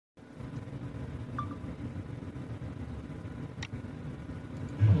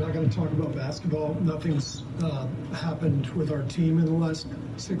to talk about basketball. Nothing's happened with our team in the last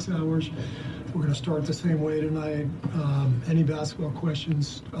 6 hours. We're going to start the same way tonight. Any basketball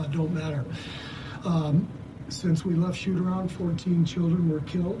questions don't matter. Since we left shoot-around, 14 children were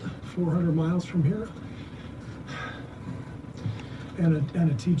killed 400 miles from here, and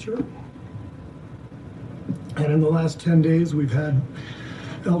a teacher. And in the last 10 days, we've had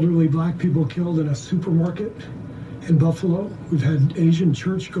elderly black people killed in a supermarket in Buffalo. We've had Asian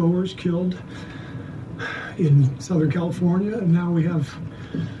churchgoers killed in Southern California, and now we have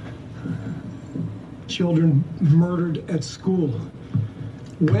children murdered at school.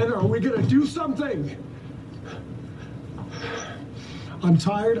 When are we going to do something? I'm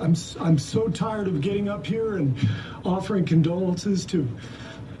tired. I'm so tired of getting up here and offering condolences to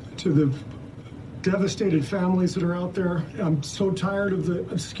the devastated families that are out there. I'm so tired of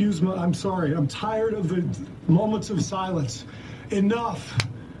I'm tired of the moments of silence. Enough.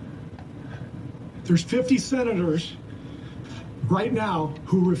 There's 50 senators right now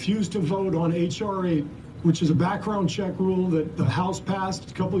who refuse to vote on H.R. 8, which is a background check rule that the House passed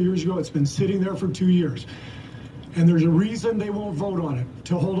a couple of years ago. It's been sitting there for 2 years. And there's a reason they won't vote on it,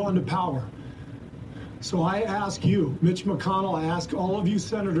 to hold on to power. So I ask you, Mitch McConnell, I ask all of you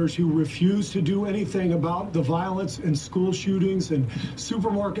senators who refuse to do anything about the violence and school shootings and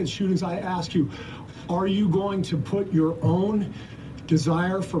supermarket shootings, I ask you, are you going to put your own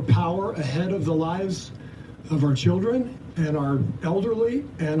desire for power ahead of the lives of our children and our elderly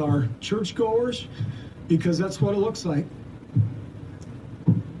and our churchgoers? Because that's what it looks like.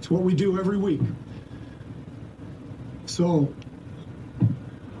 It's what we do every week. So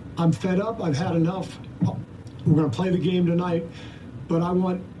I'm fed up. I've had enough. We're going to play the game tonight, but I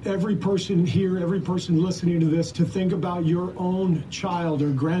want every person here, every person listening to this, to think about your own child or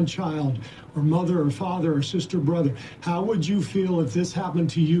grandchild or mother or father or sister, brother. How would you feel if this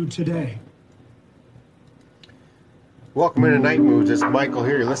happened to you today? Welcome into Night Moves. It's Michael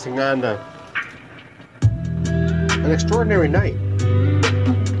here. You're listening on to an extraordinary night,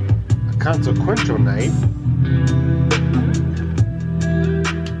 a consequential night.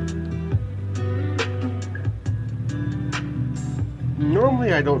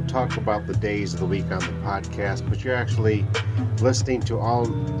 Normally I don't talk about the days of the week on the podcast, but you're actually listening to all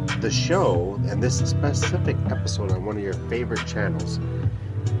the show and this specific episode on one of your favorite channels.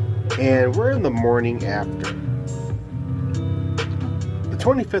 And we're in the morning after the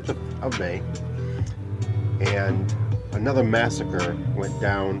 25th of May, and another massacre went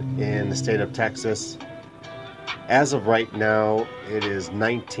down in the state of Texas. As of right now, it is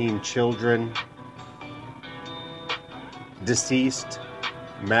 19 children deceased,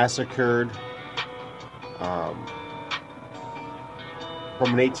 massacred, from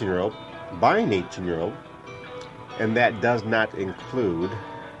an 18-year-old, by an 18-year-old, and that does not include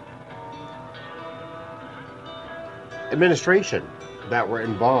administration that were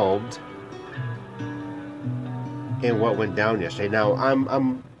involved in what went down yesterday. Now,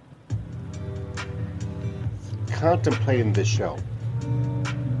 I'm contemplating this show,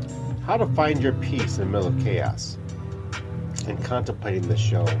 how to find your peace in the middle of chaos. And contemplating this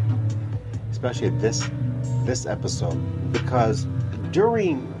show, especially this episode, because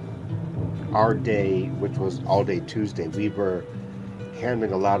during our day, which was All Day Tuesday, we were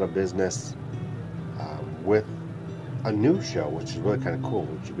handling a lot of business with a new show, which is really kind of cool,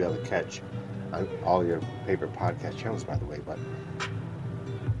 which you'll be able to catch on all your favorite podcast channels, by the way. But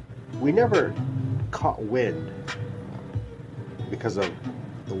we never caught wind because of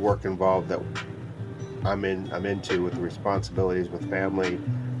the work involved that I'm into, with the responsibilities with family,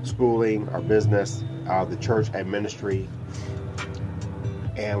 schooling, our business, the church and ministry.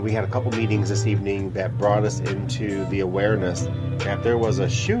 And we had a couple meetings this evening that brought us into the awareness that there was a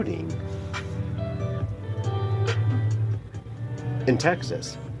shooting in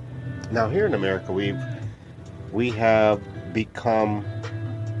Texas. Now here in America, we have become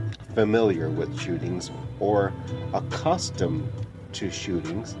familiar with shootings or accustomed to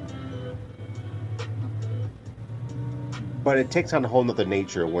shootings. But it takes on a whole nother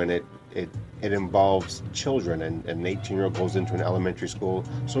nature when it involves children, and an 18-year-old goes into an elementary school.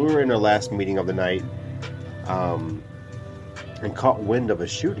 So we were in our last meeting of the night and caught wind of a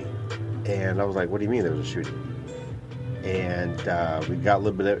shooting. And I was like, what do you mean there was a shooting? And we got a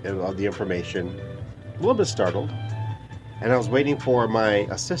little bit of the information, a little bit startled. And I was waiting for my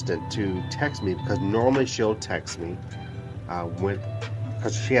assistant to text me, because normally she'll text me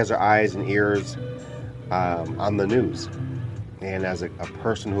because she has her eyes and ears on the news. And as a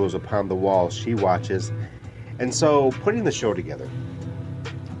person who is upon the wall, she watches. And so, putting the show together,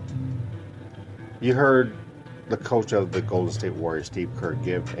 you heard the coach of the Golden State Warriors, Steve Kerr,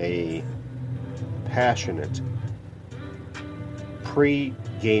 give a passionate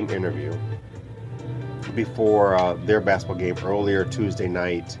pre-game interview before their basketball game earlier Tuesday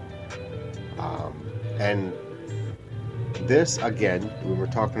night. And this, again, when we're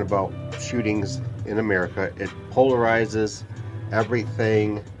talking about shootings in America, it polarizes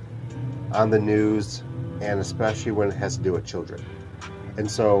everything on the news, and especially when it has to do with children. And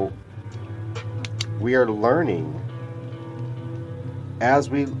so we are learning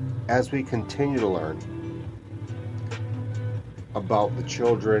as we continue to learn about the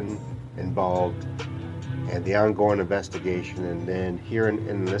children involved and the ongoing investigation. And then here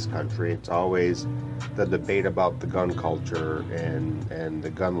in this country, it's always the debate about the gun culture and the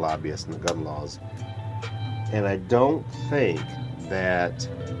gun lobbyists and the gun laws. And I don't think that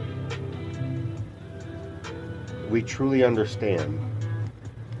we truly understand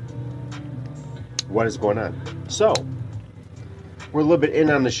what is going on. So, we're a little bit in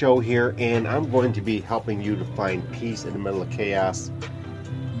on the show here, and I'm going to be helping you to find peace in the middle of chaos.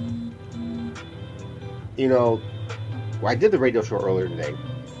 You know, I did the radio show earlier today,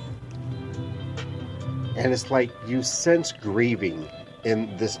 and it's like you sense grieving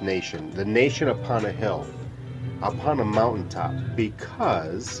in this nation, the nation upon a hill, upon a mountaintop,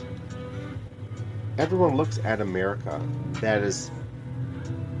 because everyone looks at America that is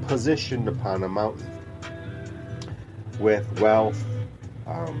positioned upon a mountain with wealth,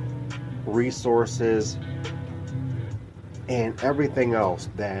 resources, and everything else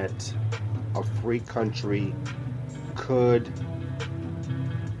that a free country could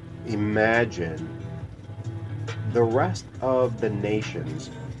imagine. The rest of the nations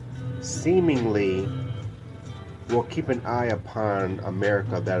seemingly will keep an eye upon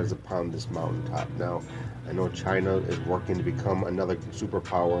America that is upon this mountaintop. Now, I know China is working to become another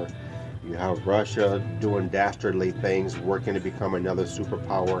superpower. You have Russia doing dastardly things, working to become another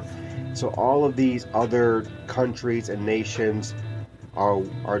superpower. So all of these other countries and nations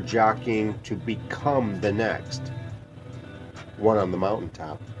are jockeying to become the next one on the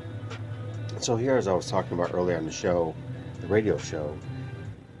mountaintop. So here, as I was talking about earlier on the show, the radio show,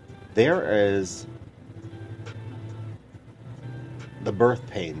 there is the birth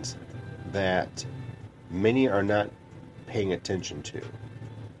pains that many are not paying attention to.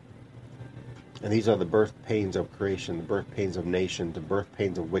 And these are the birth pains of creation, the birth pains of nation, the birth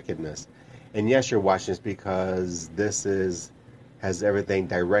pains of wickedness. And yes, you're watching this because this has everything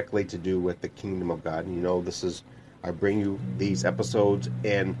directly to do with the kingdom of God. And you know, I bring you these episodes,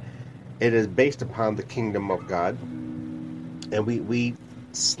 and it is based upon the kingdom of God. And we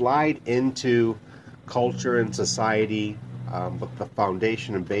slide into culture and society, but the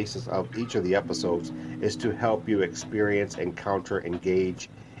foundation and basis of each of the episodes is to help you experience, encounter, engage,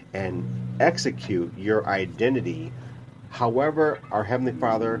 and execute your identity. However, our Heavenly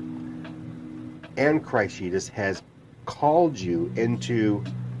Father and Christ Jesus has called you into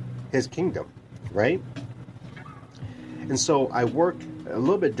His kingdom, right? And so I work a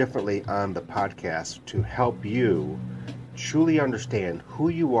little bit differently on the podcast to help you truly understand who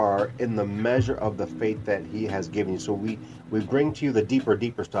you are in the measure of the faith that He has given you. So we bring to you the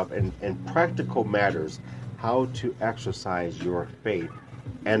deeper stuff and practical matters, how to exercise your faith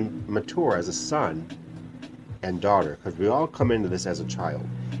and mature as a son and daughter, because we all come into this as a child.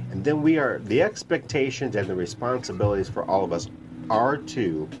 And then the expectations and the responsibilities for all of us are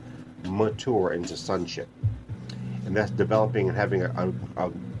to mature into sonship. And that's developing and having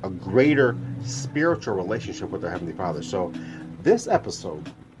a greater spiritual relationship with our Heavenly Father. So this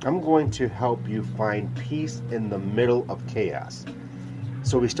episode, I'm going to help you find peace in the middle of chaos.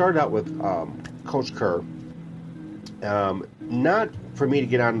 So we started out with Coach Kerr. Not for me to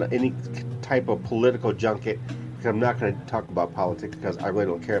get on any type of political junket, because I'm not going to talk about politics, because I really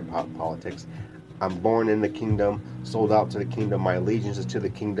don't care about politics. I'm born in the kingdom, sold out to the kingdom, my allegiance is to the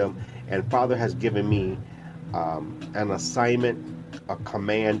kingdom, and Father has given me an assignment, a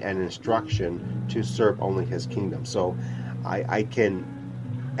command, and instruction to serve only His kingdom. So I can,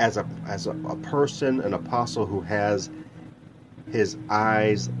 as a person, an apostle who has his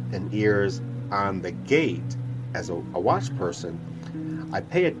eyes and ears on the gate, as a watch person, I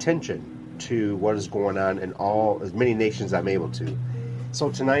pay attention to what is going on in as many nations I'm able to.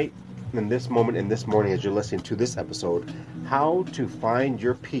 So tonight, in this moment, in this morning, as you're listening to this episode, how to find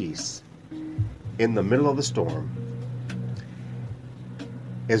your peace in the middle of the storm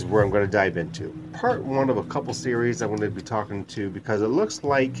is where I'm going to dive into. Part one of a couple series I'm going to be talking to, because it looks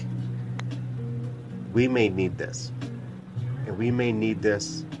like we may need this. And we may need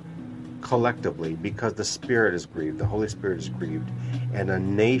this collectively, because the Spirit is grieved, the Holy Spirit is grieved, and a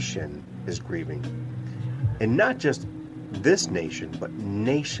nation is grieving. And not just this nation, but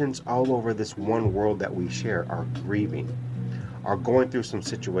nations all over this one world that we share are grieving, are going through some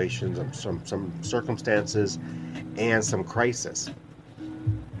situations, some circumstances, and some crisis.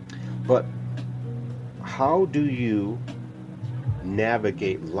 But how do you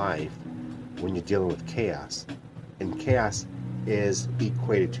navigate life when you're dealing with chaos? And chaos is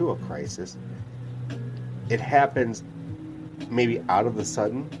equated to a crisis. It happens maybe all of a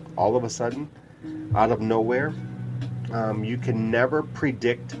sudden, out of nowhere. You can never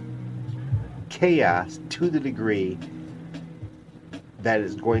predict chaos to the degree that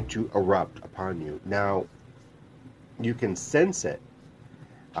is going to erupt upon you. Now, you can sense it,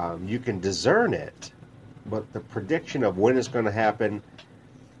 you can discern it, but the prediction of when it's going to happen,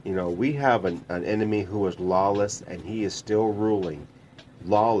 we have an enemy who is lawless, and he is still ruling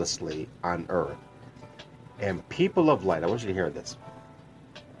lawlessly on earth. And people of light, I want you to hear this.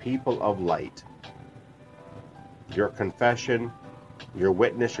 People of light, your confession, your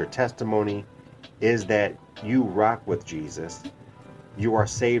witness, your testimony is that you rock with Jesus. You are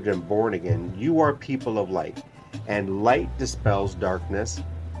saved and born again. You are people of light. And light dispels darkness.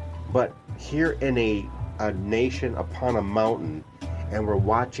 But here in a nation upon a mountain, and we're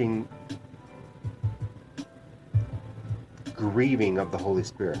watching grieving of the Holy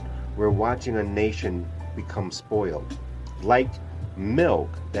Spirit. We're watching a nation become spoiled. Like milk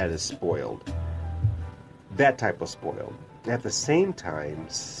that is spoiled. That type of spoiled. At the same time,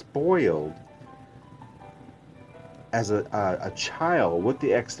 spoiled as a child with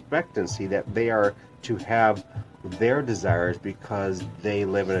the expectancy that they are to have their desires because they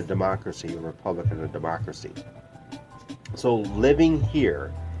live in a democracy, a republic and a democracy. So living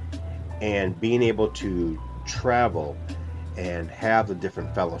here and being able to travel and have the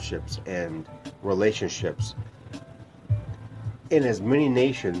different fellowships and relationships in as many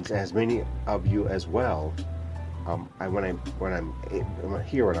nations, as many of you as well. When I'm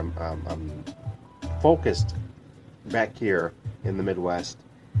here and I'm focused back here in the Midwest,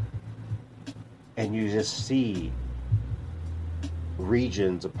 and you just see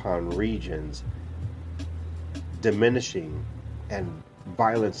regions upon regions diminishing, and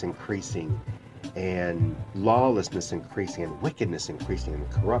violence increasing, and lawlessness increasing, and wickedness increasing, and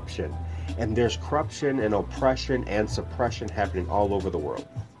corruption. And there's corruption and oppression and suppression happening all over the world.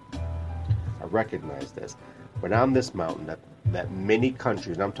 I recognize this. But on this mountain, that many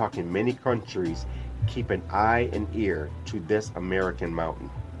countries, and I'm talking many countries, keep an eye and ear to this American mountain.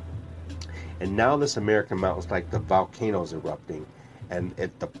 And now this American mountain is like the volcanoes erupting, and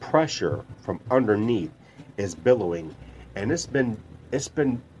the pressure from underneath is billowing, and it's been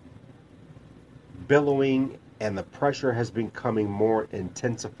billowing, and the pressure has been becoming more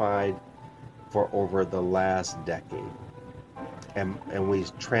intensified for over the last decade. And we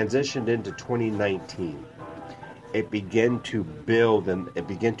transitioned into 2019. It began to build, and it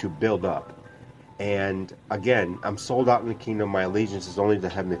began to build up. And again, I'm sold out in the kingdom. My allegiance is only to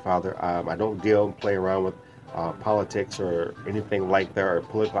Heavenly Father. I don't deal and play around with politics or anything like that, or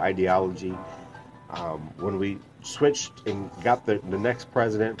political ideology. When we switched and got the next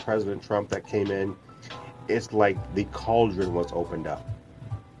President Trump that came in, it's like the cauldron was opened up.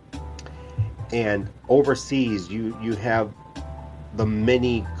 And overseas, you have the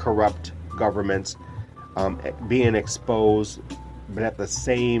many corrupt governments being exposed, but at the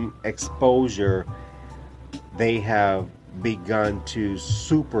same exposure, they have begun to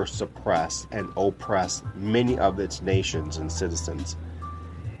super suppress and oppress many of its nations and citizens.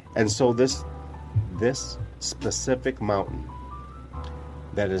 And so this specific mountain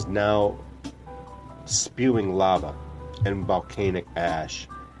that is now spewing lava and volcanic ash,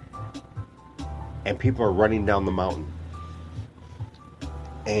 and people are running down the mountain,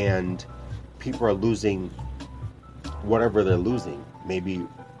 and people are losing whatever they're losing, maybe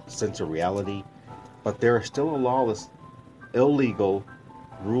sense of reality, but there is still a lawless, illegal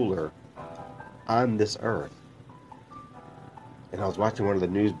ruler on this earth. And I was watching one of the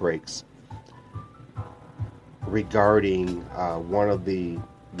news breaks regarding one of the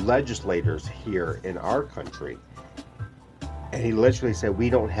legislators here in our country, and he literally said, "We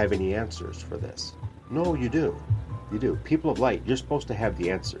don't have any answers for this." No, you do. You do. People of light, you're supposed to have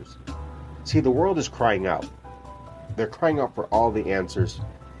the answers. See, the world is crying out. They're crying out for all the answers,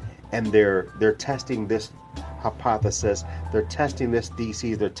 and they're testing this hypothesis, they're testing this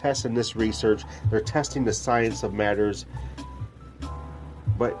thesis, they're testing this research, they're testing the science of matters.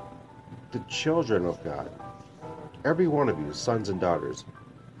 But the children of God, every one of you, sons and daughters,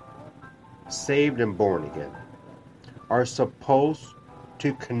 saved and born again, are supposed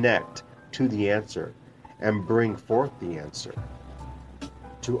to connect to the answer and bring forth the answer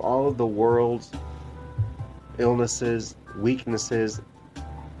to all of the world's illnesses, weaknesses,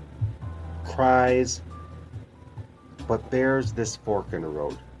 cries, but there's this fork in the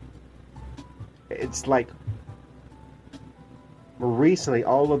road. It's like recently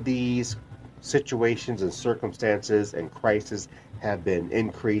all of these situations and circumstances and crises have been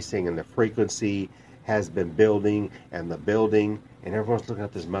increasing, and the frequency has been building and everyone's looking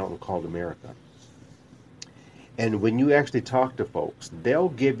at this mountain called America. And when you actually talk to folks, they'll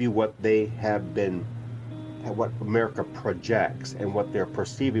give you what they have been, what America projects and what they're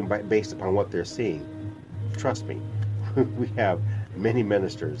perceiving based upon what they're seeing. Trust me, we have many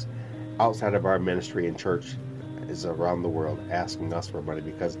ministers outside of our ministry and church is around the world asking us for money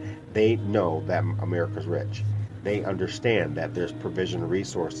because they know that America's rich. They understand that there's provision of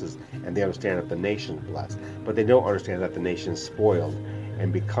resources, and they understand that the nation's blessed. But they don't understand that the nation's spoiled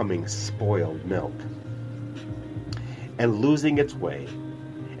and becoming spoiled milk and losing its way.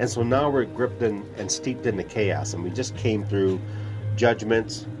 And so now we're gripped in and steeped in the chaos, and we just came through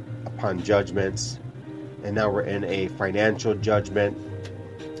judgments upon judgments, and now we're in a financial judgment.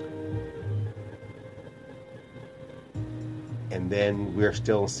 And then we're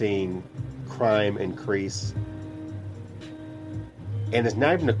still seeing crime increase. And it's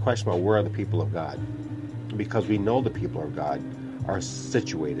not even a question about where are the people of God, because we know the people of God are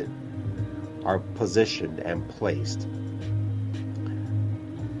situated, are positioned and placed.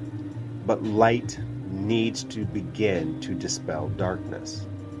 But light needs to begin to dispel darkness.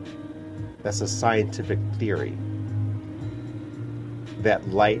 That's a scientific theory. That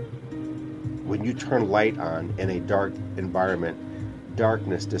light, when you turn light on in a dark environment,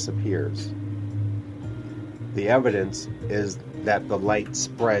 darkness disappears. The evidence is that the light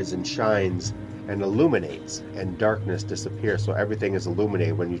spreads and shines and illuminates, and darkness disappears. So everything is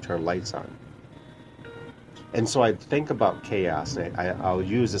illuminated when you turn lights on. And so I think about chaos, and I'll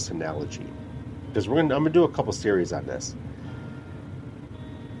use this analogy because I'm going to do a couple series on this.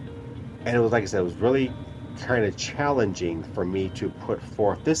 And it was, like I said, it was really kind of challenging for me to put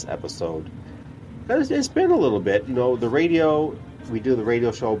forth this episode because it's been a little bit, the radio, we do the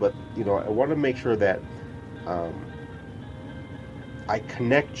radio show, but I want to make sure that I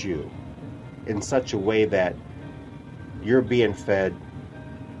connect you in such a way that you're being fed,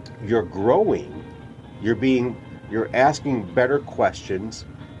 you're growing, you're asking better questions,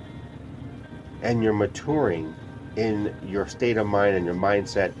 and you're maturing in your state of mind and your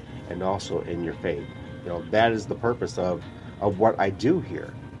mindset, and also in your faith. That is the purpose of what I do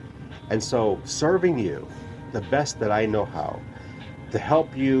here. And so serving you the best that I know how to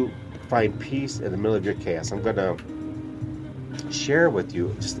help you find peace in the middle of your chaos. I'm going to share with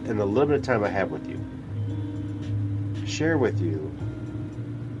you, just in the limited time I have with you, share with you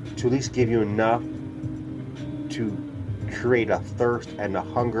to at least give you enough to create a thirst and a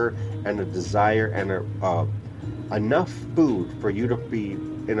hunger and a desire and enough food for you to be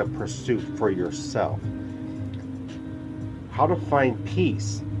in a pursuit for yourself. How to find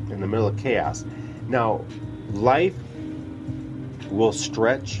peace in the middle of chaos. Now, life will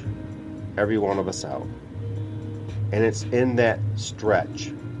stretch every one of us out. And it's in that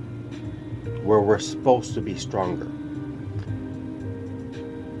stretch where we're supposed to be stronger.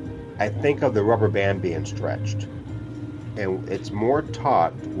 I think of the rubber band being stretched. And it's more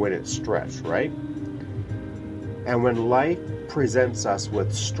taut when it's stretched, right? And when life presents us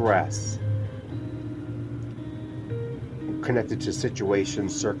with stress connected to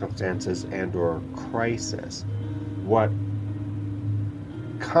situations, circumstances, and or crisis, what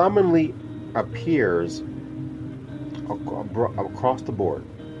commonly appears across the board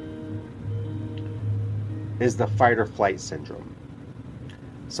is the fight or flight syndrome.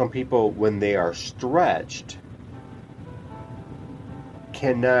 Some people, when they are stretched,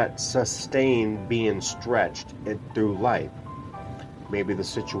 cannot sustain being stretched through life. Maybe the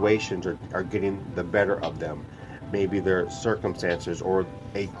situations are getting the better of them. Maybe their circumstances or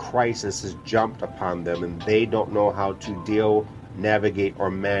a crisis has jumped upon them and they don't know how to deal, navigate, or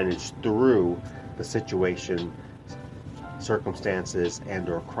manage through the situation, circumstances, and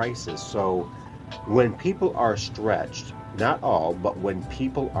or crisis. So when people are stretched, not all, but when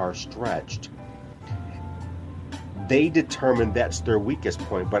people are stretched, they determine that's their weakest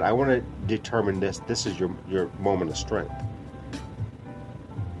point. But I want to determine this is your moment of strength.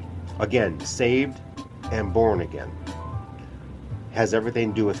 Again, saved and born again has everything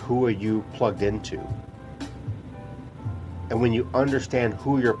to do with who are you plugged into. And when you understand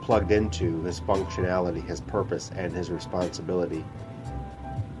who you're plugged into, his functionality, his purpose, and his responsibility,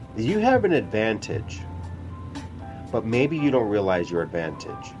 you have an advantage. But maybe you don't realize your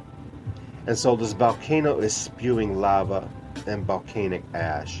advantage. And so this volcano is spewing lava and volcanic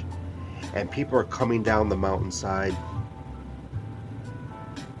ash. and people are coming down the mountainside,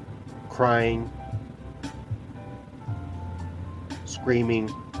 crying, screaming,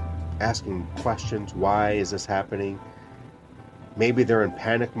 asking questions. Why is this happening? Maybe they're in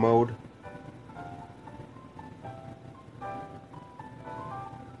panic mode.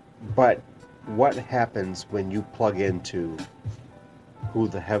 But what happens when you plug into who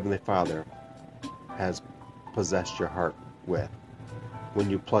the Heavenly Father has possessed your heart with? When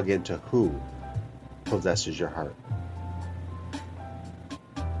you plug into who possesses your heart?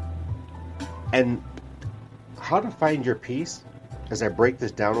 And how to find your peace, as I break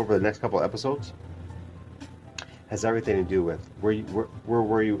this down over the next couple episodes, has everything to do with where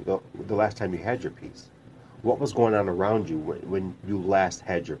were you the last time you had your peace? What was going on around you when you last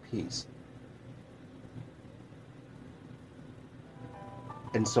had your peace?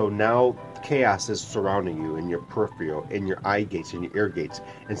 And so now chaos is surrounding you in your peripheral, in your eye gates, in your ear gates.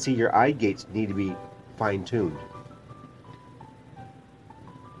 And see, your eye gates need to be fine-tuned.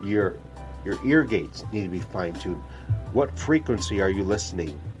 Your ear gates need to be fine-tuned. What frequency are you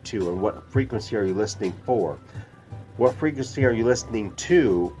listening to, and what frequency are you listening for? What frequency are you listening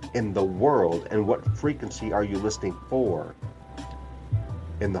to in the world, and what frequency are you listening for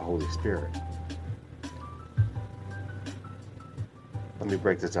in the Holy Spirit? Let me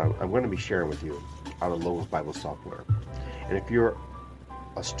break this down. I'm going to be sharing with you out of Logos Bible software. And if you're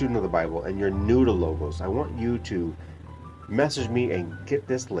a student of the Bible and you're new to Logos, I want you to message me and get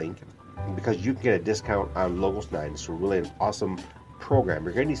this link, because you can get a discount on Logos 9. It's really an awesome program.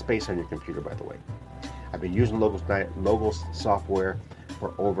 You're going to need space on your computer, by the way. I've been using Logos software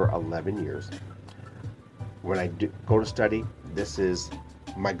for over 11 years. When I go to study, this is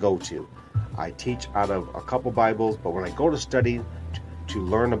my go-to. I teach out of a couple Bibles, but when I go to study to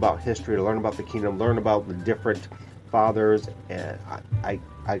learn about history, to learn about the kingdom, learn about the different fathers,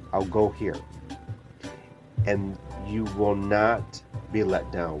 I'll go here. And you will not be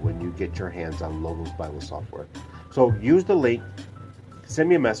let down when you get your hands on Logos Bible software. So use the link. Send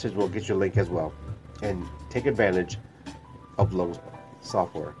me a message. We'll get your link as well. And take advantage of Logos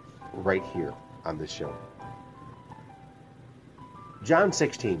software right here on this show. John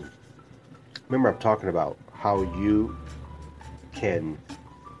 16. Remember, I'm talking about how you can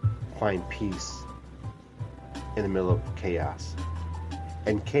find peace in the middle of chaos.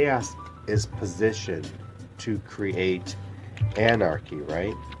 And chaos is positioned to create anarchy,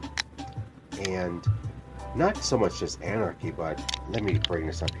 right? And not so much just anarchy, but let me bring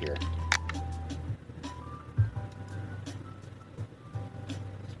this up here.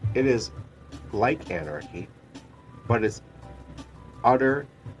 It is like anarchy, but it's utter,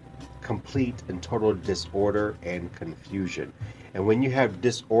 complete, and total disorder and confusion. And when you have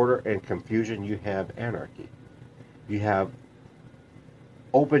disorder and confusion, you have anarchy. You have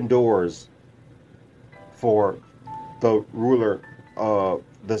open doors for the ruler of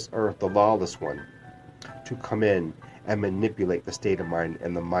this earth, the lawless one, to come in and manipulate the state of mind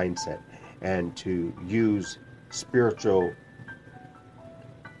and the mindset, and to use spiritual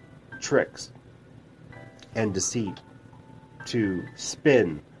tricks and deceit to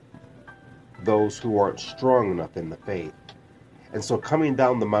spin those who aren't strong enough in the faith. And so coming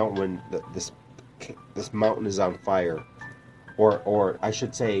down the mountain when this mountain is on fire, or I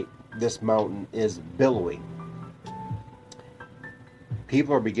should say this mountain is billowing,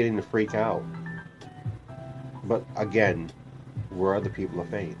 people are beginning to freak out. But again, where are the people of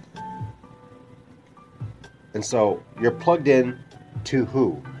faith? And so you're plugged in to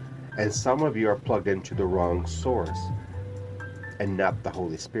who? And some of you are plugged into the wrong source and not the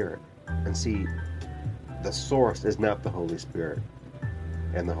Holy Spirit. And see, the source is not the Holy Spirit,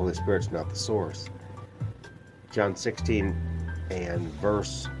 and the Holy Spirit's not the source. John 16 and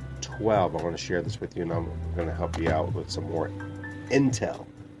verse 12, I want to share this with you, and I'm going to help you out with some more intel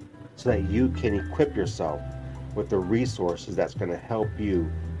so that you can equip yourself with the resources that's going to help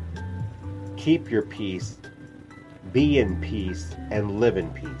you keep your peace, be in peace, and live in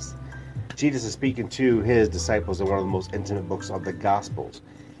peace. Jesus is speaking to his disciples in one of the most intimate books of the Gospels.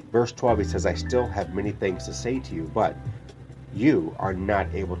 Verse 12, he says, I still have many things to say to you, but you are not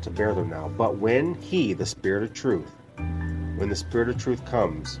able to bear them now. But when he, the Spirit of truth, when the Spirit of truth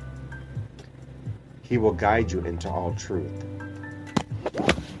comes, he will guide you into all truth.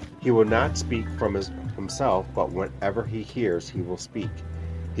 He will not speak from himself, but whenever he hears, he will speak.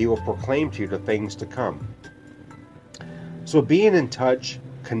 He will proclaim to you the things to come. So being in touch,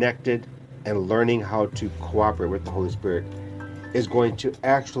 connected, and learning how to cooperate with the Holy Spirit is going to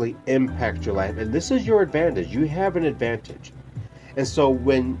actually impact your life. And this is your advantage. You have an advantage. And so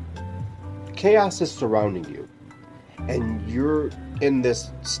when chaos is surrounding you and you're in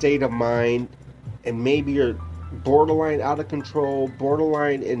this state of mind, and maybe you're borderline out of control,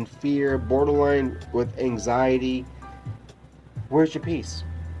 borderline in fear, borderline with anxiety, where's your peace?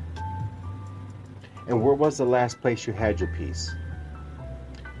 And where was the last place you had your peace?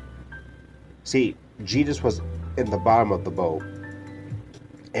 See, Jesus was in the bottom of the boat,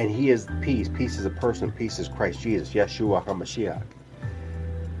 and he is peace. Peace is a person. Peace is Christ Jesus, Yeshua HaMashiach.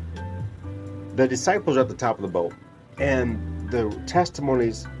 The disciples are at the top of the boat, and the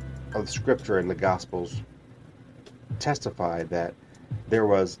testimonies of the Scripture and the Gospels testify that there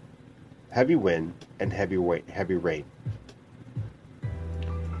was heavy wind and heavy rain.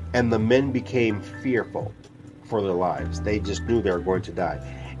 And the men became fearful for their lives. They just knew they were going to die.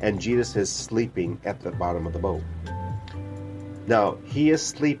 And Jesus is sleeping at the bottom of the boat. Now, he is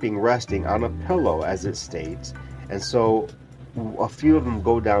sleeping, resting on a pillow, as it states. And so a few of them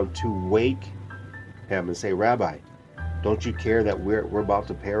go down to wake him and say, Rabbi, don't you care that we're about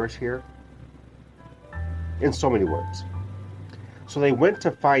to perish here? In so many words. So they went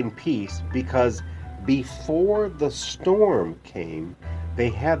to find peace because before the storm came, they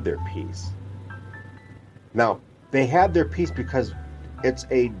had their peace. Now, they had their peace because it's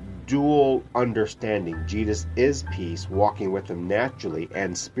a dual understanding. Jesus is peace, walking with them naturally,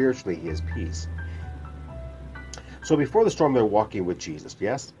 and spiritually he is peace. So before the storm, they're walking with Jesus,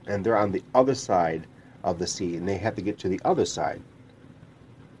 yes? And they're on the other side of the sea, and they have to get to the other side.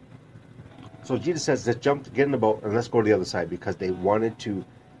 So Jesus says, let's get in the boat, and let's go to the other side, because they wanted to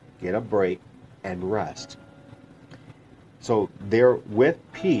get a break and rest. So they're with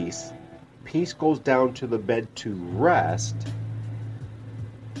peace. Peace goes down to the bed to rest.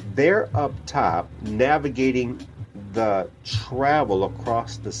 They're up top navigating the travel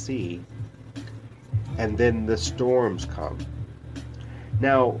across the sea, and then the storms come.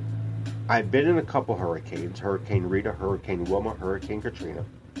 Now, I've been in a couple hurricanes, Hurricane Rita, Hurricane Wilma, Hurricane Katrina.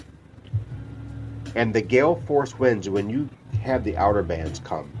 And the gale force winds, when you have the outer bands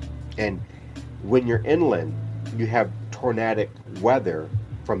come, and when you're inland, you have tornadic weather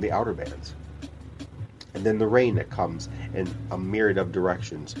from the outer bands. And then the rain that comes in a myriad of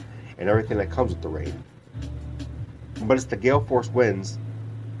directions, and everything that comes with the rain. But it's the gale force winds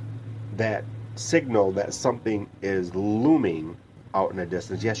that signal that something is looming out in the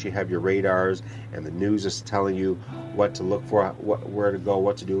distance. Yes, you have your radars, and the news is telling you what to look for, where to go,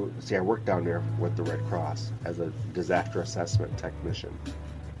 what to do. See, I work down there with the Red Cross as a disaster assessment technician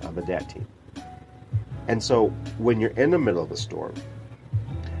on the DAT team. And so when you're in the middle of the storm,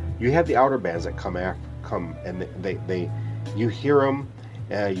 you have the outer bands that come and they you hear them,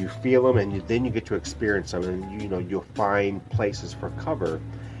 you feel them, and then you get to experience them, and you'll find places for cover,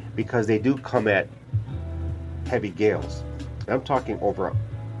 because they do come at heavy gales. And I'm talking over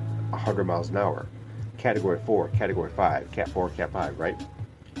 100 miles an hour, Category 4, Category 5, Cat 4, Cat 5, right?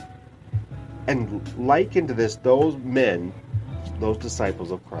 And likened to this, those men, those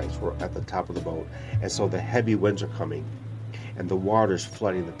disciples of Christ, were at the top of the boat, and so the heavy winds are coming, and the water's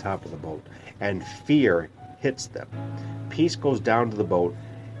flooding the top of the boat, and fear hits them. Peace goes down to the boat,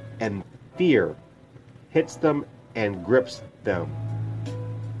 and fear hits them and grips them.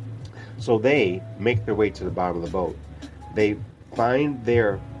 So they make their way to the bottom of the boat. They find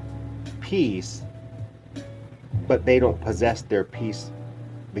their peace, but they don't possess their peace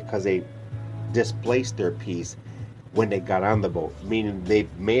because they displaced their peace when they got on the boat, meaning they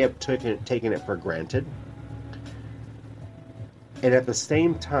may have taken it for granted. And at the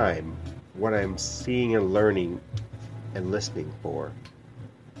same time, what I'm seeing and learning and listening for,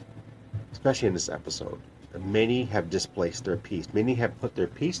 especially in this episode, many have displaced their peace. Many have put their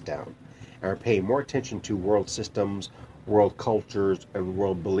peace down and are paying more attention to world systems, world cultures, and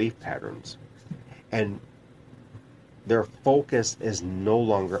world belief patterns. And their focus is no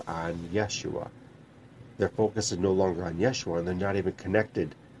longer on Yeshua. Their focus is no longer on Yeshua, and they're not even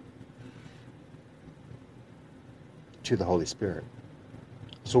connected to the Holy Spirit.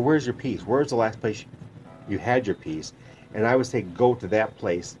 So where's your peace? Where's the last place you had your peace? And I would say go to that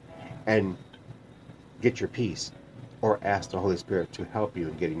place and get your peace, or ask the Holy Spirit to help you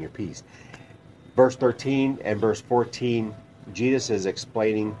in getting your peace. Verse 13 and verse 14, Jesus is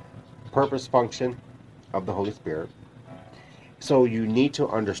explaining purpose, function of the Holy Spirit. So you need to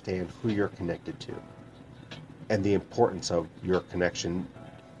understand who you're connected to and the importance of your connection.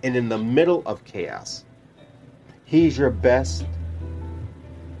 And in the middle of chaos, He's your best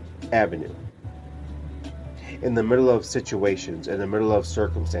avenue. In the middle of situations, in the middle of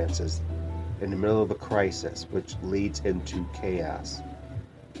circumstances, in the middle of a crisis, which leads into chaos,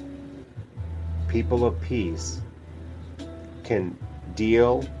 people of peace can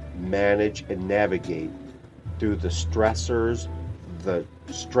deal, manage, and navigate through the stressors, the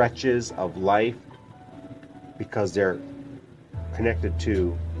stretches of life because they're connected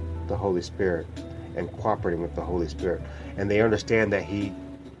to the Holy Spirit and cooperating with the Holy Spirit. And they understand that He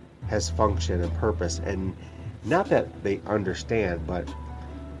has function and purpose. And not that they understand, but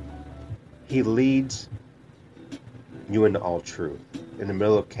He leads you into all truth. In the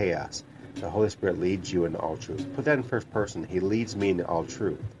middle of chaos, the Holy Spirit leads you into all truth. Put that in first person. He leads me into all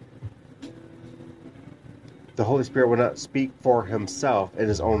truth. The Holy Spirit will not speak for Himself in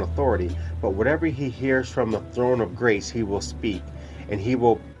His own authority, but whatever He hears from the throne of grace, He will speak. And He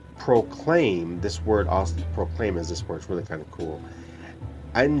will proclaim. This word, also proclaim is this word. It's really kind of cool.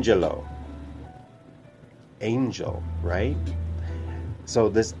 Angelo. Angel, right? So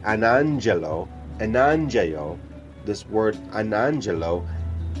this anangelo, this word anangelo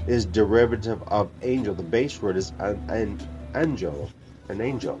is derivative of angel. The base word is an angel, an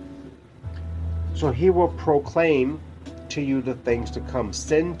angel. So He will proclaim to you the things to come,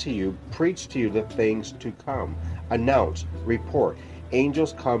 send to you, preach to you the things to come, announce, report.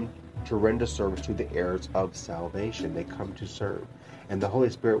 Angels come to render service to the heirs of salvation. They come to serve. And the Holy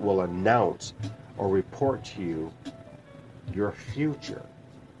Spirit will announce or report to you your future.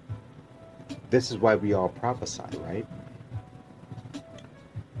 This is why we all prophesy, right?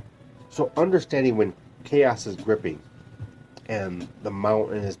 So understanding when chaos is gripping and the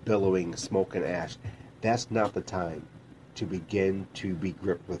mountain is billowing smoke and ash, that's not the time to begin to be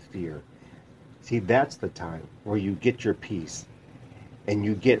gripped with fear. See, that's the time where you get your peace and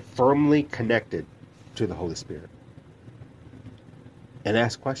you get firmly connected to the Holy Spirit. And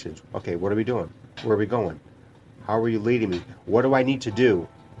ask questions. Okay, what are we doing? Where are we going? How are you leading me? What do I need to do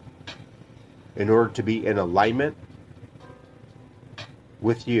in order to be in alignment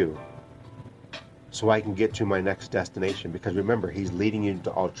with you so I can get to my next destination? Because remember, He's leading you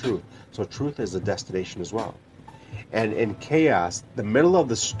to all truth. So truth is a destination as well. And in chaos, the middle of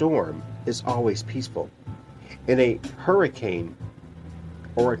the storm is always peaceful. In a hurricane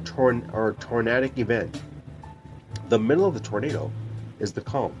or a tornadic event, the middle of the tornado is the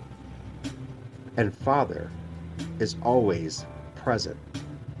calm. And Father is always present.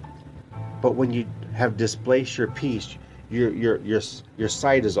 But when you have displaced your peace, your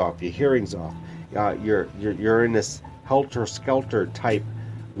sight is off, your hearing's off. You're in this helter-skelter type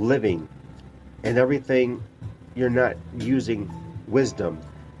living, and everything, you're not using wisdom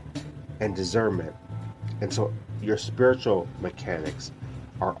and discernment. And so your spiritual mechanics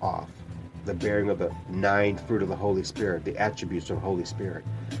are off. The bearing of the 9 fruit of the Holy Spirit, the attributes of the Holy Spirit.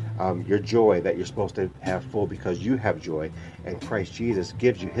 Your joy that you're supposed to have full because you have joy, and Christ Jesus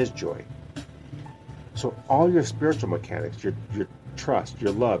gives you His joy. So all your spiritual mechanics, your trust,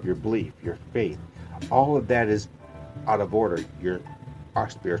 your love, your belief, your faith, all of that is out of order. Our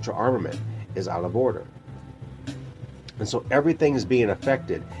spiritual armament is out of order. And so everything is being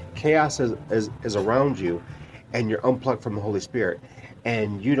affected. Chaos is around you, and you're unplugged from the Holy Spirit,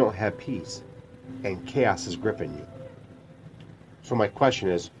 and you don't have peace, and chaos is gripping you. So my question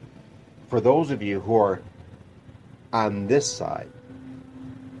is, for those of you who are on this side,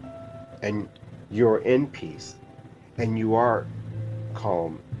 and you're in peace, and you are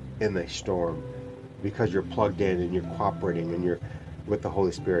calm in the storm because you're plugged in and you're cooperating and you're with the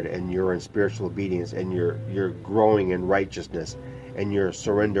Holy Spirit and you're in spiritual obedience and you're growing in righteousness and you're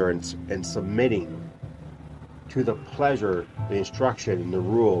surrender and submitting to the pleasure, the instruction, and the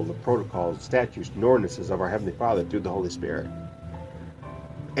rule, the protocols, statutes, and ordinances of our Heavenly Father through the Holy Spirit.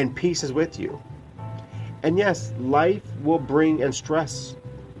 And peace is with you. And yes, life will bring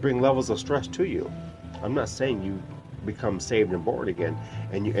levels of stress to you. I'm not saying you become saved and born again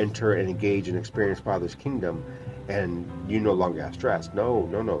and you enter and engage and experience Father's kingdom and you no longer have stress.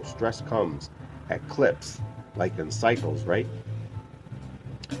 No. Stress comes at clips, like in cycles, right?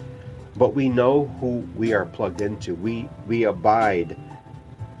 But we know who we are plugged into. We abide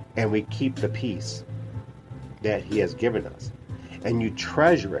and we keep the peace that He has given us. And you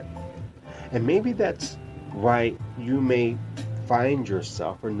treasure it. And maybe that's why you may find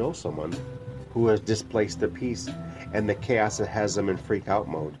yourself or know someone who has displaced the peace and the chaos that has them in freak out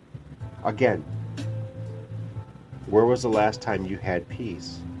mode. Again, where was the last time you had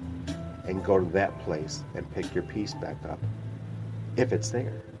peace? And go to that place and pick your peace back up, if it's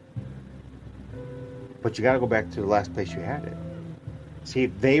there. But you got to go back to the last place you had it. See,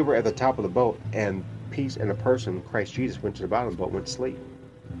 they were at the top of the boat, and peace and a person, Christ Jesus, went to the bottom of the boat, went to sleep.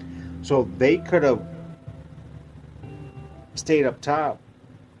 So they could have stayed up top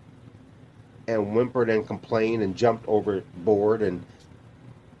and whimpered and complained and jumped overboard and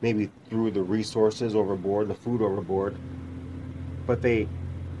maybe threw the resources overboard, the food overboard. But they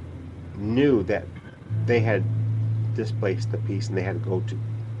knew that they had displaced the peace, and they had to go to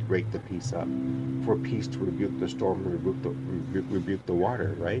break the peace up for peace to rebuke the storm and rebuke the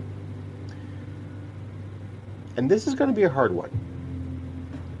water, right? And this is going to be a hard one.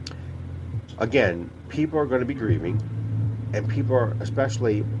 Again, people are going to be grieving, and people are,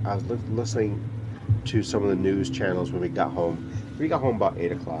 especially, I was listening to some of the news channels when we got home. We got home about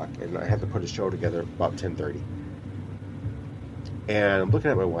 8 o'clock, and I had to put a show together about 10:30. And I'm looking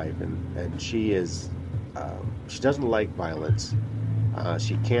at my wife, and she is, she doesn't like violence.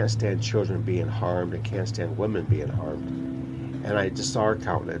 She can't stand children being harmed and can't stand women being harmed. And I just saw her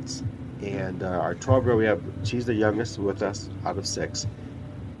countenance. And our 12-year-old, she's the youngest with us out of 6.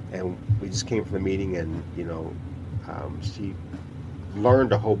 And we just came from the meeting, and, she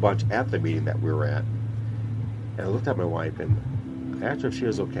learned a whole bunch at the meeting that we were at. And I looked at my wife, and I asked her if she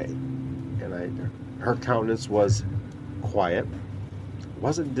was okay. And her countenance was quiet.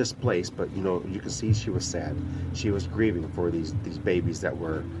 Wasn't displaced, but you can see she was sad. She was grieving for these babies that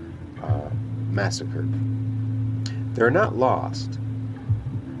were massacred. They're not lost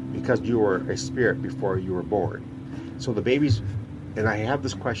because you were a spirit before you were born. So the babies, and I have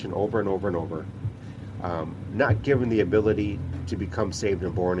this question over and over and over, not given the ability to become saved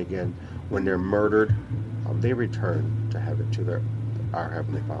and born again, when they're murdered, they return to heaven, to our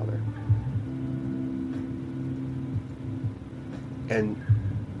Heavenly Father. And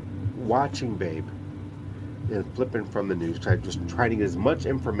watching Babe and flipping from the news, I just trying to get as much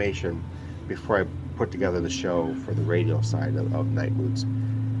information before I put together the show for the radio side of Night Moods,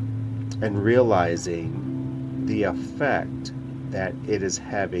 and realizing the effect that it is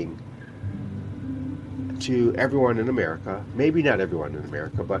having to everyone in America, maybe not everyone in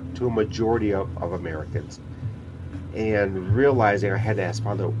America, but to a majority of Americans. And realizing I had to ask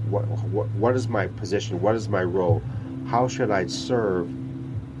Father, what is my position? What is my role? How should I serve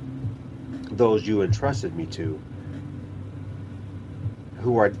those you entrusted me to,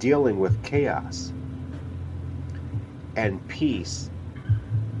 who are dealing with chaos and peace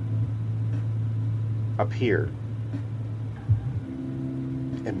appeared?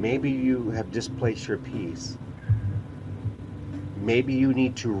 And maybe you have displaced your peace. Maybe you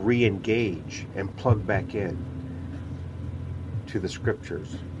need to re-engage and plug back in to the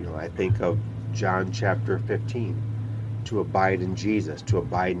scriptures. I think of John chapter 15, to abide in Jesus, to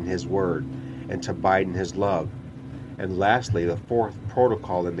abide in His Word, and to abide in His love. And lastly, the fourth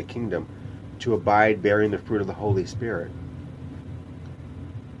protocol in the kingdom, to abide bearing the fruit of the Holy Spirit.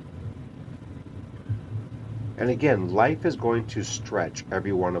 And again, life is going to stretch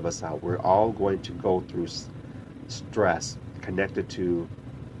every one of us out. We're all going to go through stress connected to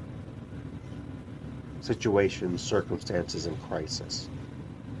situations, circumstances, and crisis.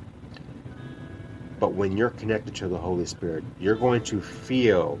 But when you're connected to the Holy Spirit, you're going to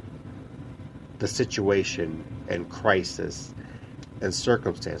feel the situation and crisis and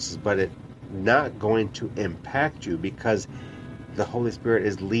circumstances, but it's not going to impact you because the Holy Spirit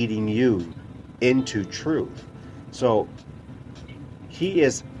is leading you into truth. So He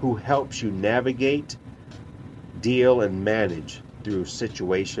is who helps you navigate, deal, and manage through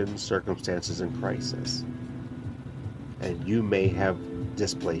situations, circumstances, and crisis. And you may have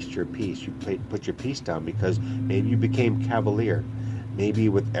displaced your peace. You put your peace down because maybe you became cavalier. Maybe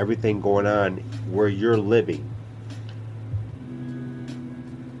with everything going on where you're living,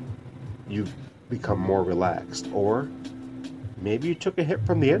 you've become more relaxed. Or maybe you took a hit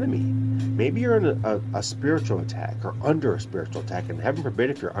from the enemy. Maybe you're in a spiritual attack or under a spiritual attack. And heaven forbid,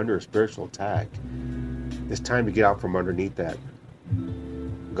 if you're under a spiritual attack, it's time to get out from underneath that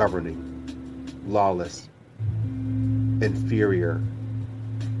governing, lawless, inferior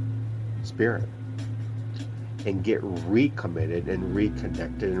spirit, and get recommitted and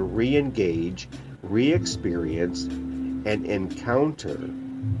reconnected and re-engage, re-experience, and encounter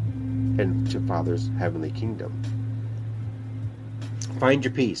into Father's heavenly kingdom. Find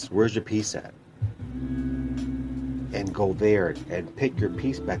your peace. Where's your peace at? And go there and pick your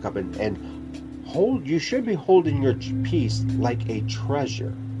peace back up and hold. You should be holding your peace like a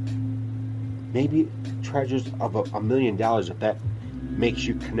treasure. Maybe treasures of $1 million, if that makes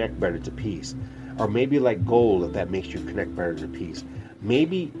you connect better to peace. Or maybe like gold, if that makes you connect better to peace.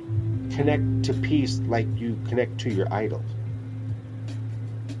 Maybe connect to peace like you connect to your idols.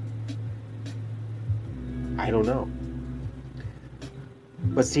 I don't know.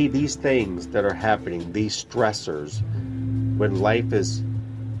 But see, these things that are happening, these stressors, when life is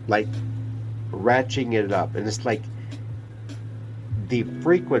like ratcheting it up, and it's like the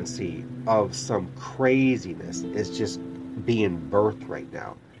frequency of some craziness is just being birthed right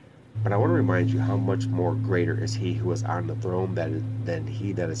now. But I want to remind you how much more greater is He who is on the throne than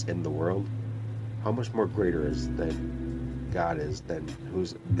He that is in the world. how much more greater is than God is than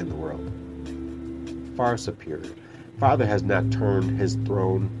who's in the world? Far superior. Father has not turned his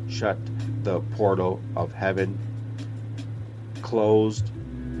throne, shut the portal of heaven, closed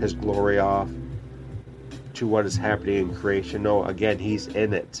his glory off to what is happening in creation. No, again, he's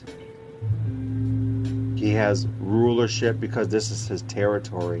in it. He has rulership because this is his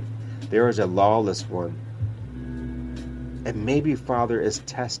territory. There is a lawless one. And maybe Father is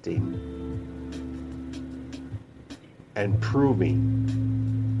testing and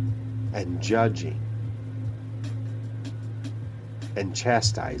proving and judging and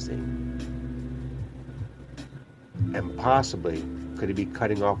chastising. And possibly, could he be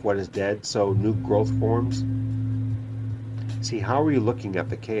cutting off what is dead so new growth forms? See, how are you looking at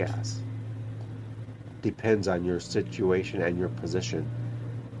the chaos? Depends on your situation and your position.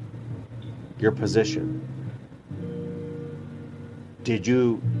 Your position. Did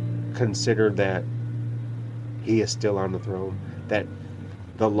you consider that he is still on the throne? That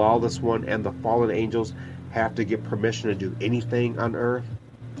the lawless one and the fallen angels have to get permission to do anything on earth?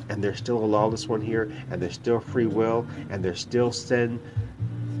 And there's still a lawless one here, and there's still free will, and there's still sin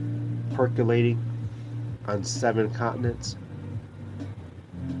percolating on 7 continents?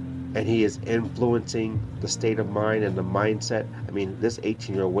 And he is influencing the state of mind and the mindset. I mean, this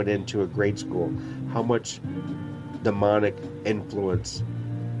 18-year-old went into a grade school. How much demonic influence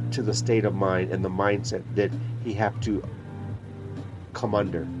to the state of mind and the mindset did he have to come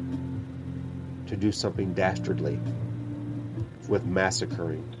under to do something dastardly with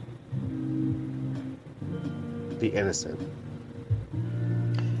massacring the innocent?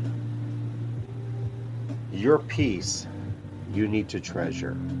 Your peace you need to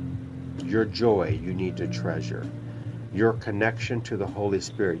treasure. Your joy you need to treasure. Your connection to the Holy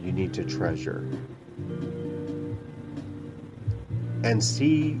Spirit you need to treasure. And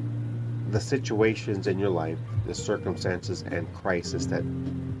see the situations in your life, the circumstances and crisis that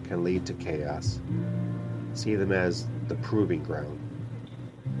can lead to chaos. See them as the proving ground.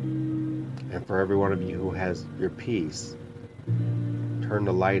 And for every one of you who has your peace, turn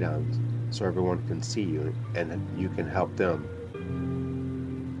the light on so everyone can see you and you can help them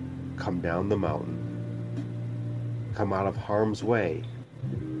come down the mountain, come out of harm's way,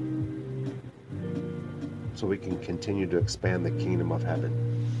 so we can continue to expand the kingdom of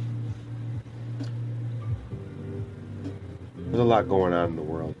heaven. There's a lot going on in the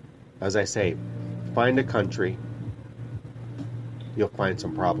world. As I say, find a country, you'll find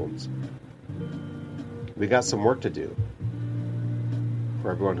some problems. We got some work to do.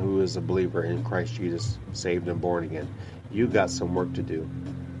 For everyone who is a believer in Christ Jesus, saved and born again, you got some work to do.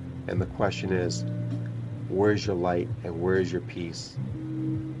 And the question is, where's your light and where's your peace?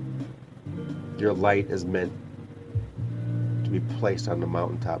 Your light is meant to be placed on the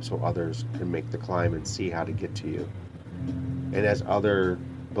mountaintop so others can make the climb and see how to get to you. And as other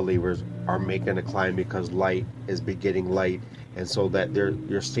believers are making a climb because light is begetting light, and so that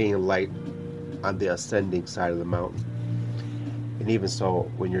you're seeing light on the ascending side of the mountain. And even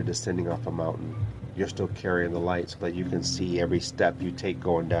so, when you're descending off a mountain, you're still carrying the light so that you can see every step you take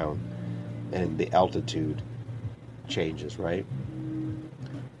going down, and the altitude changes, right?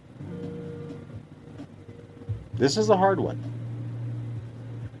 This is a hard one,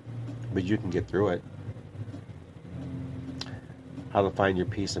 but you can get through it. How to find your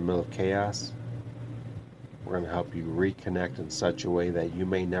peace in the middle of chaos? We're going to help you reconnect in such a way that you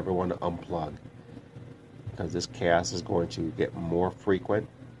may never want to unplug, because this chaos is going to get more frequent,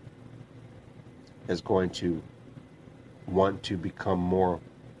 is going to want to become more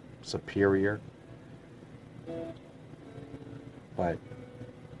superior, but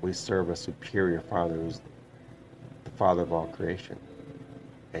we serve a superior Father who's the Father of all creation,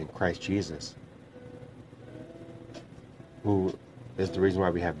 and Christ Jesus, who is the reason why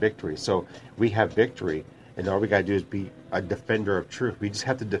we have victory. So we have victory, and all we got to do is be a defender of truth. We just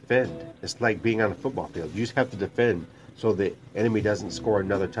have to defend. It's like being on a football field. You just have to defend so the enemy doesn't score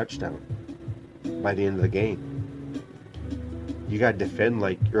another touchdown by the end of the game. You got to defend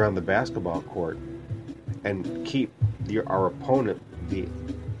like you're on the basketball court and keep our opponent, the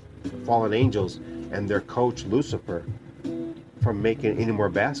fallen angels, and their coach Lucifer from making any more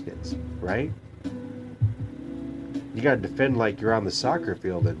baskets, right? You got to defend like you're on the soccer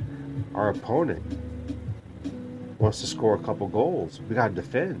field and our opponent wants to score a couple goals. We got to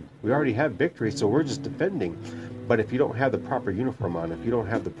defend. We already have victory, so we're just defending. But if you don't have the proper uniform on, if you don't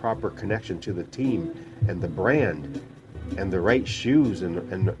have the proper connection to the team and the brand and the right shoes and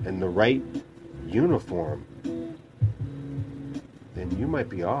the right uniform, then you might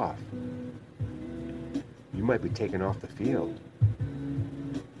be off. You might be taken off the field.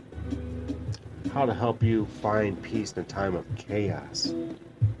 how to help you find peace in a time of chaos.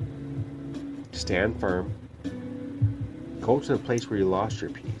 Stand firm. Go to the place where you lost your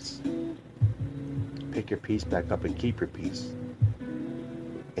peace. Pick your peace back up and keep your peace.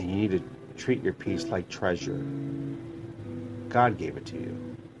 And you need to treat your peace like treasure. God gave it to you,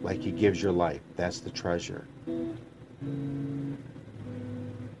 like He gives your life. That's the treasure.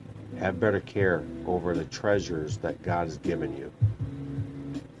 Have better care over the treasures that God has given you.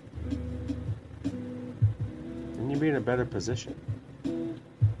 And you'll be in a better position.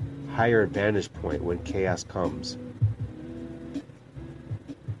 Higher vantage point when chaos comes.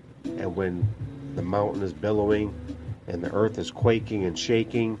 And when the mountain is billowing and the earth is quaking and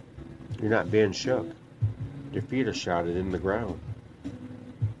shaking, you're not being shook. Your feet are shouted in the ground.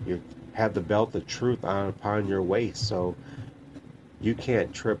 You have the belt of truth on upon your waist, so you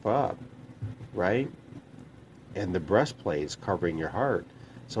can't trip up, right? And the breastplate is covering your heart.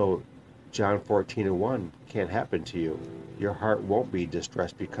 So John 14:1 can't happen to you. Your heart won't be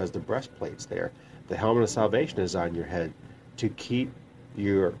distressed because the breastplate's there. The helmet of salvation is on your head to keep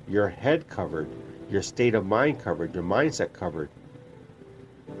your head covered, your state of mind covered, your mindset covered.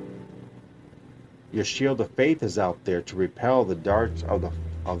 Your shield of faith is out there to repel the darts of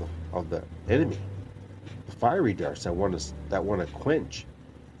the enemy, the fiery darts that want to quench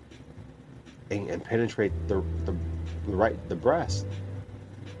and penetrate the breast,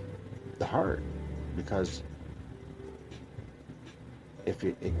 the heart, because if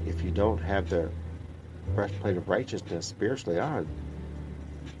you don't have the breastplate of righteousness spiritually on,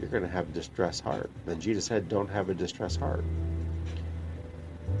 you're going to have a distressed heart. And Jesus said, don't have a distressed heart.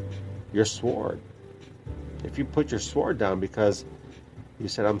 Your sword. If you put your sword down because you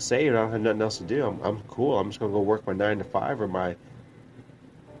said, I'm saved, I don't have nothing else to do, I'm cool, I'm just going to go work my 9 to 5 or my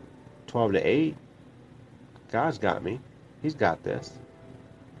 12 to 8. God's got me. He's got this.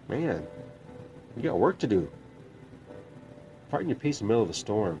 Man, you got work to do. Find your peace in the middle of a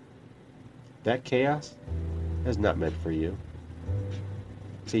storm. That chaos is not meant for you.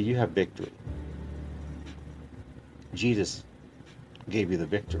 See, you have victory. Jesus gave you the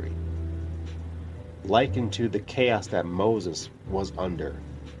victory. Likened to the chaos that Moses was under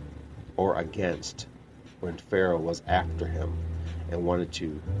or against when Pharaoh was after him and wanted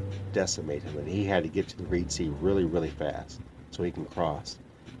to decimate him, and he had to get to the Red Sea really, really fast so he can cross.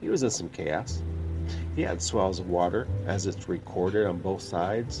 He was in some chaos. He had swells of water, as it's recorded on both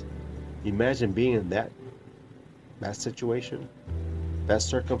sides. Imagine being in that situation, that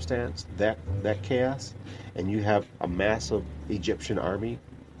circumstance, that chaos, and you have a massive Egyptian army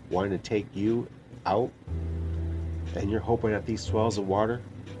wanting to take you out, and you're hoping that these swells of water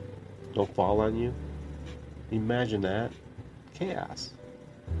don't fall on you. Imagine that. Chaos.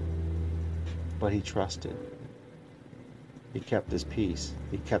 But he trusted. He kept his peace.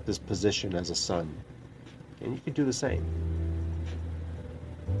 He kept his position as a son. And you can do the same.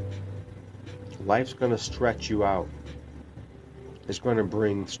 Life's going to stretch you out. It's going to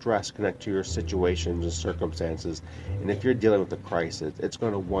bring stress connected to your situations and circumstances. And if you're dealing with a crisis, it's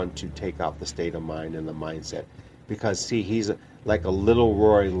going to want to take out the state of mind and the mindset. Because, see, he's like a little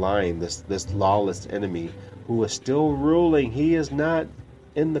roaring lion, this lawless enemy who is still ruling. He is not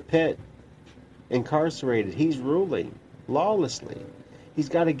in the pit, incarcerated. He's ruling lawlessly. He's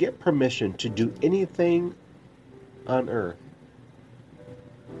got to get permission to do anything on earth.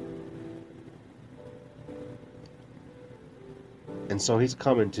 And so he's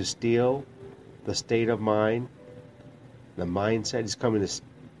coming to steal the state of mind, the mindset. He's coming to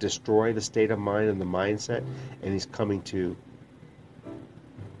destroy the state of mind and the mindset. And he's coming to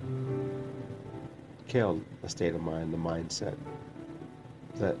kill the state of mind, the mindset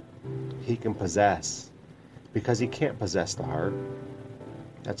that he can possess. Because he can't possess the heart.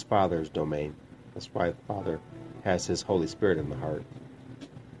 That's Father's domain. That's why the Father has his Holy Spirit in the heart.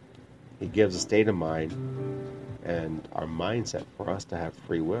 He gives a state of mind and our mindset for us to have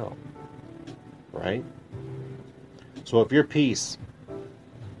free will, right? So if your peace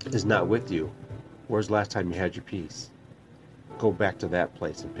is not with you, where's the last time you had your peace? Go back to that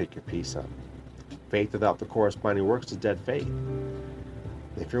place and pick your peace up. Faith without the corresponding works is dead faith.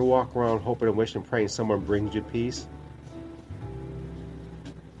 If you're walking around hoping and wishing and praying someone brings you peace,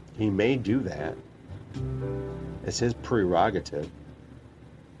 he may do that. It's his prerogative.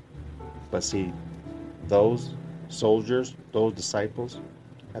 But see, those soldiers, those disciples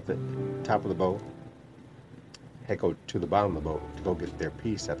at the top of the boat had to go to the bottom of the boat to go get their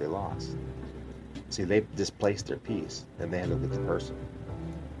peace that they lost. See, they displaced their peace and they had to get the person.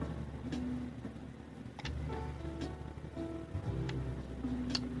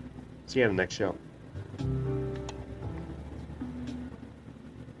 See you on the next show.